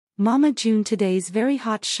Mama June today's very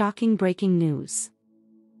hot shocking breaking news.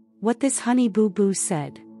 What this honey boo boo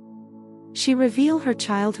said. She reveal her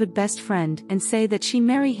childhood best friend and say that she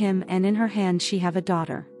marry him and in her hand she have a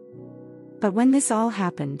daughter. But when this all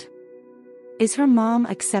happened, is her mom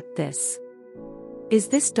accept this? Is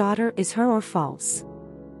this daughter is her or false?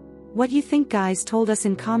 What you think guys told us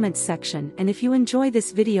in comments section, and if you enjoy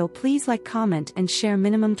this video please like, comment and share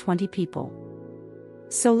minimum 20 people.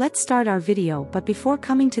 So let's start our video, but before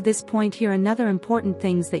coming to this point here another important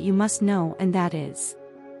things that you must know, and that is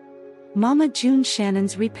Mama June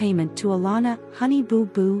Shannon's repayment to Alana, honey boo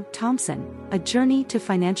boo, Thompson, a journey to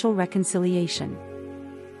financial reconciliation.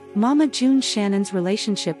 Mama June Shannon's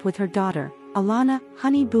relationship with her daughter, Alana,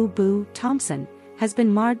 honey boo boo, Thompson, has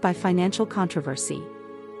been marred by financial controversy.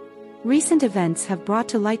 Recent events have brought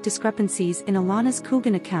to light discrepancies in Alana's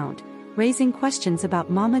Coogan account, raising questions about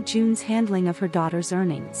Mama June's handling of her daughter's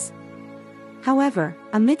earnings. However,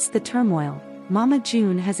 amidst the turmoil, Mama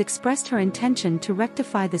June has expressed her intention to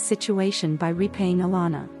rectify the situation by repaying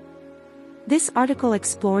Alana. This article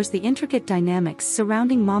explores the intricate dynamics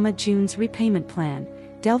surrounding Mama June's repayment plan,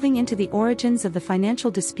 delving into the origins of the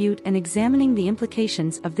financial dispute and examining the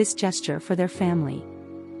implications of this gesture for their family.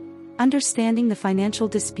 Understanding the financial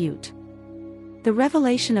dispute. The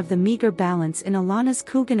revelation of the meager balance in Alana's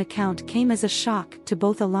Coogan account came as a shock to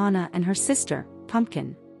both Alana and her sister,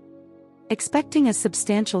 Pumpkin. Expecting a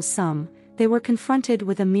substantial sum, they were confronted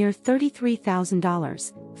with a mere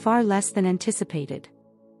 $33,000, far less than anticipated.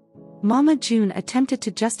 Mama June attempted to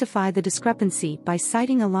justify the discrepancy by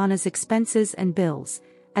citing Alana's expenses and bills,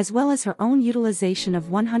 as well as her own utilization of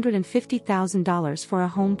 $150,000 for a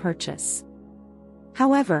home purchase.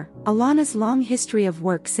 However, Alana's long history of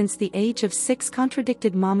work since the age of 6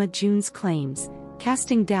 contradicted Mama June's claims,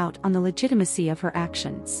 casting doubt on the legitimacy of her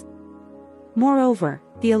actions. Moreover,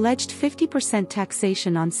 the alleged 50%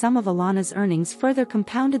 taxation on some of Alana's earnings further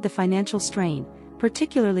compounded the financial strain,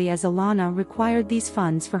 particularly as Alana required these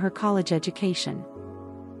funds for her college education.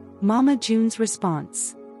 Mama June's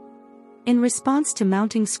response. In response to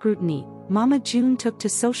mounting scrutiny, Mama June took to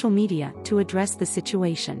social media to address the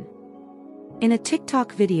situation. In a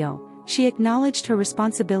TikTok video, she acknowledged her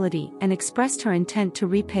responsibility and expressed her intent to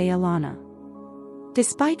repay Alana.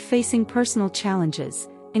 Despite facing personal challenges,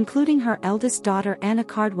 including her eldest daughter Anna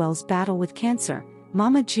Cardwell's battle with cancer,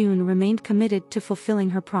 Mama June remained committed to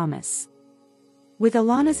fulfilling her promise. With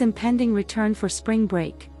Alana's impending return for spring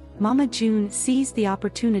break, Mama June seized the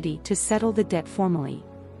opportunity to settle the debt formally.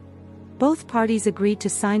 Both parties agreed to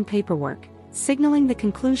sign paperwork, signaling the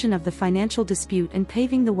conclusion of the financial dispute and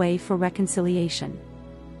paving the way for reconciliation.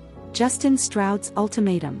 Justin Stroud's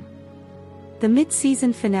ultimatum. The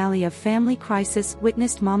mid-season finale of Family Crisis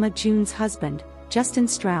witnessed Mama June's husband, Justin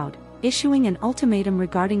Stroud, issuing an ultimatum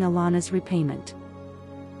regarding Alana's repayment.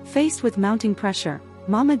 Faced with mounting pressure,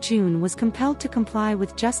 Mama June was compelled to comply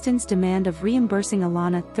with Justin's demand of reimbursing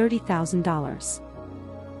Alana $30,000.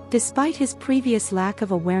 Despite his previous lack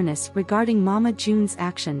of awareness regarding Mama June's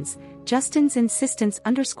actions, Justin's insistence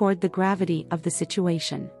underscored the gravity of the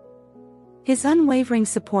situation. His unwavering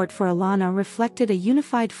support for Alana reflected a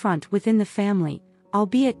unified front within the family,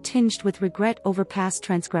 albeit tinged with regret over past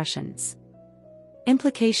transgressions.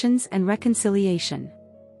 Implications and reconciliation.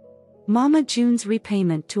 Mama June's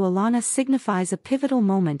repayment to Alana signifies a pivotal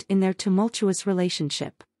moment in their tumultuous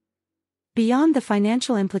relationship. Beyond the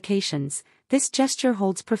financial implications, this gesture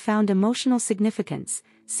holds profound emotional significance,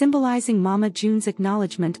 symbolizing Mama June's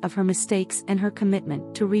acknowledgement of her mistakes and her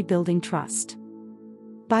commitment to rebuilding trust.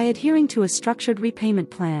 By adhering to a structured repayment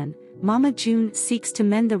plan, Mama June seeks to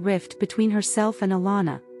mend the rift between herself and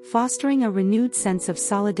Alana, fostering a renewed sense of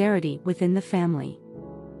solidarity within the family.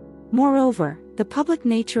 Moreover, the public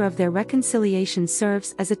nature of their reconciliation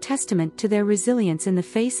serves as a testament to their resilience in the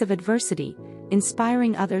face of adversity,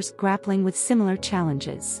 inspiring others grappling with similar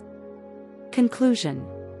challenges. Conclusion.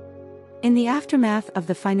 In the aftermath of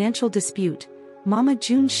the financial dispute, Mama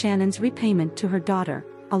June Shannon's repayment to her daughter,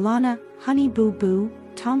 Alana, honey boo boo,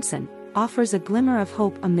 Thompson, offers a glimmer of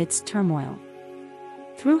hope amidst turmoil.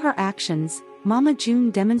 Through her actions, Mama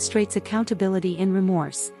June demonstrates accountability and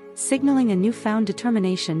remorse, signaling a newfound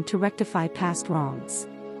determination to rectify past wrongs.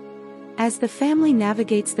 As the family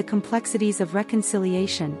navigates the complexities of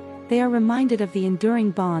reconciliation, they are reminded of the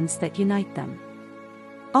enduring bonds that unite them.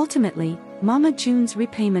 Ultimately, Mama June's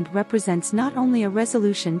repayment represents not only a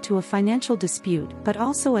resolution to a financial dispute but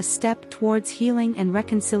also a step towards healing and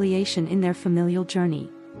reconciliation in their familial journey.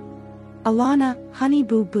 Alana, honey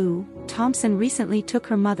boo boo, Thompson recently took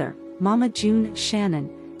her mother, Mama June Shannon,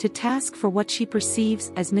 to task for what she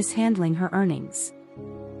perceives as mishandling her earnings.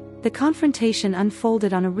 The confrontation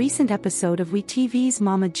unfolded on a recent episode of WeTV's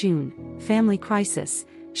Mama June, Family Crisis,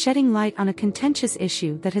 shedding light on a contentious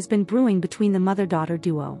issue that has been brewing between the mother-daughter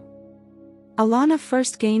duo. Alana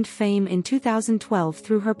first gained fame in 2012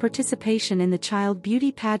 through her participation in the child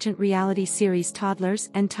beauty pageant reality series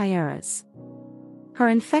Toddlers and Tiaras. Her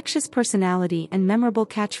infectious personality and memorable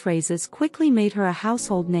catchphrases quickly made her a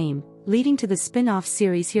household name, leading to the spin-off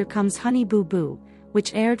series Here Comes Honey Boo Boo,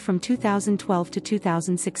 which aired from 2012 to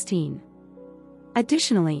 2016.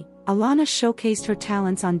 Additionally, Alana showcased her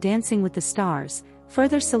talents on Dancing with the Stars,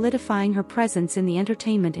 further solidifying her presence in the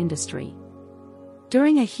entertainment industry.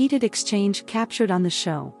 During a heated exchange captured on the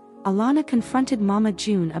show, Alana confronted Mama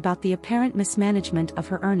June about the apparent mismanagement of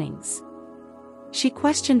her earnings. She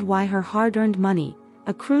questioned why her hard-earned money,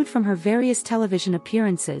 accrued from her various television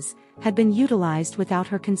appearances, had been utilized without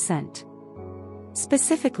her consent.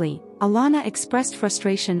 Specifically, Alana expressed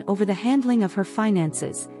frustration over the handling of her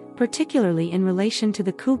finances, particularly in relation to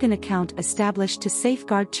the Coogan account established to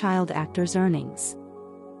safeguard child actors' earnings.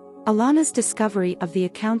 Alana's discovery of the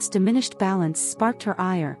account's diminished balance sparked her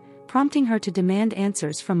ire, prompting her to demand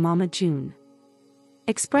answers from Mama June.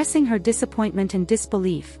 Expressing her disappointment and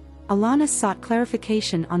disbelief, Alana sought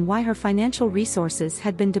clarification on why her financial resources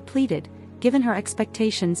had been depleted, given her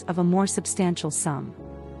expectations of a more substantial sum.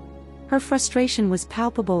 Her frustration was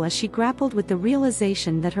palpable as she grappled with the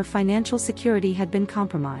realization that her financial security had been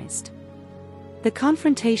compromised. The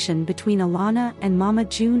confrontation between Alana and Mama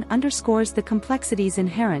June underscores the complexities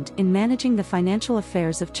inherent in managing the financial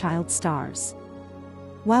affairs of child stars.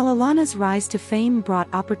 While Alana's rise to fame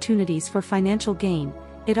brought opportunities for financial gain,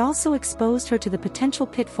 it also exposed her to the potential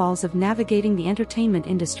pitfalls of navigating the entertainment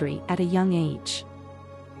industry at a young age.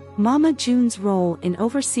 Mama June's role in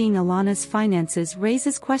overseeing Alana's finances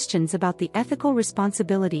raises questions about the ethical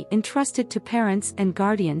responsibility entrusted to parents and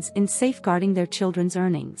guardians in safeguarding their children's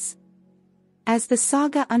earnings. As the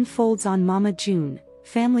saga unfolds on Mama June,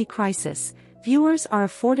 Family Crisis, viewers are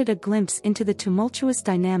afforded a glimpse into the tumultuous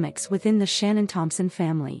dynamics within the Shannon-Thompson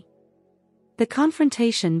family. The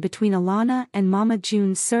confrontation between Alana and Mama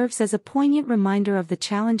June serves as a poignant reminder of the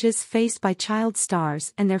challenges faced by child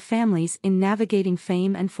stars and their families in navigating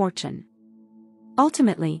fame and fortune.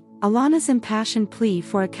 Ultimately, Alana's impassioned plea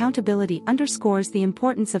for accountability underscores the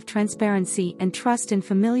importance of transparency and trust in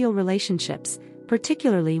familial relationships,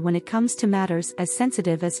 particularly when it comes to matters as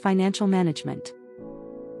sensitive as financial management.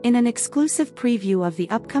 In an exclusive preview of the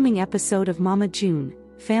upcoming episode of Mama June,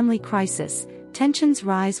 Family Crisis, tensions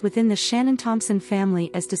rise within the Shannon-Thompson family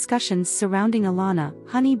as discussions surrounding Alana,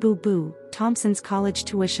 Honey Boo Boo, Thompson's college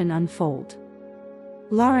tuition unfold.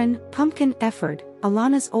 Lauren, Pumpkin Efford,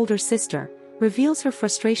 Alana's older sister, reveals her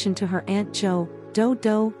frustration to her Aunt Jo,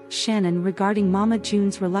 Do Shannon regarding Mama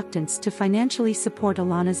June's reluctance to financially support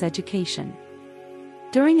Alana's education.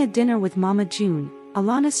 During a dinner with Mama June,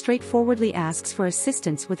 Alana straightforwardly asks for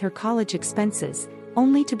assistance with her college expenses,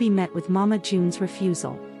 only to be met with Mama June's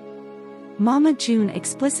refusal. Mama June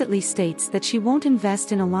explicitly states that she won't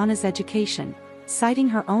invest in Alana's education, citing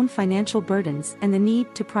her own financial burdens and the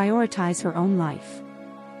need to prioritize her own life.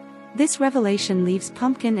 This revelation leaves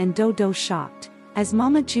Pumpkin and Do shocked, as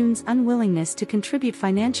Mama June's unwillingness to contribute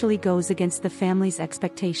financially goes against the family's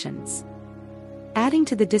expectations. Adding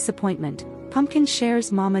to the disappointment, Pumpkin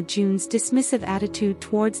shares Mama June's dismissive attitude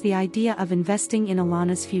towards the idea of investing in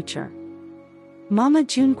Alana's future. Mama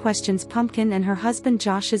June questions Pumpkin and her husband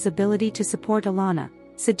Josh's ability to support Alana,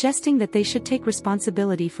 suggesting that they should take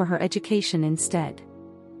responsibility for her education instead.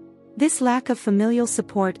 This lack of familial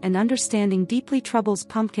support and understanding deeply troubles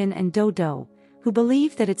Pumpkin and Do, who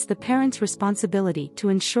believe that it's the parents' responsibility to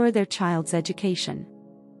ensure their child's education.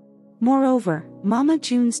 Moreover, Mama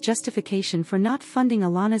June's justification for not funding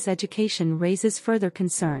Alana's education raises further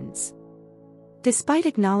concerns. Despite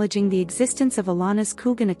acknowledging the existence of Alana's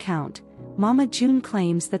Coogan account, Mama June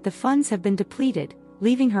claims that the funds have been depleted,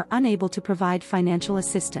 leaving her unable to provide financial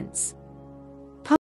assistance.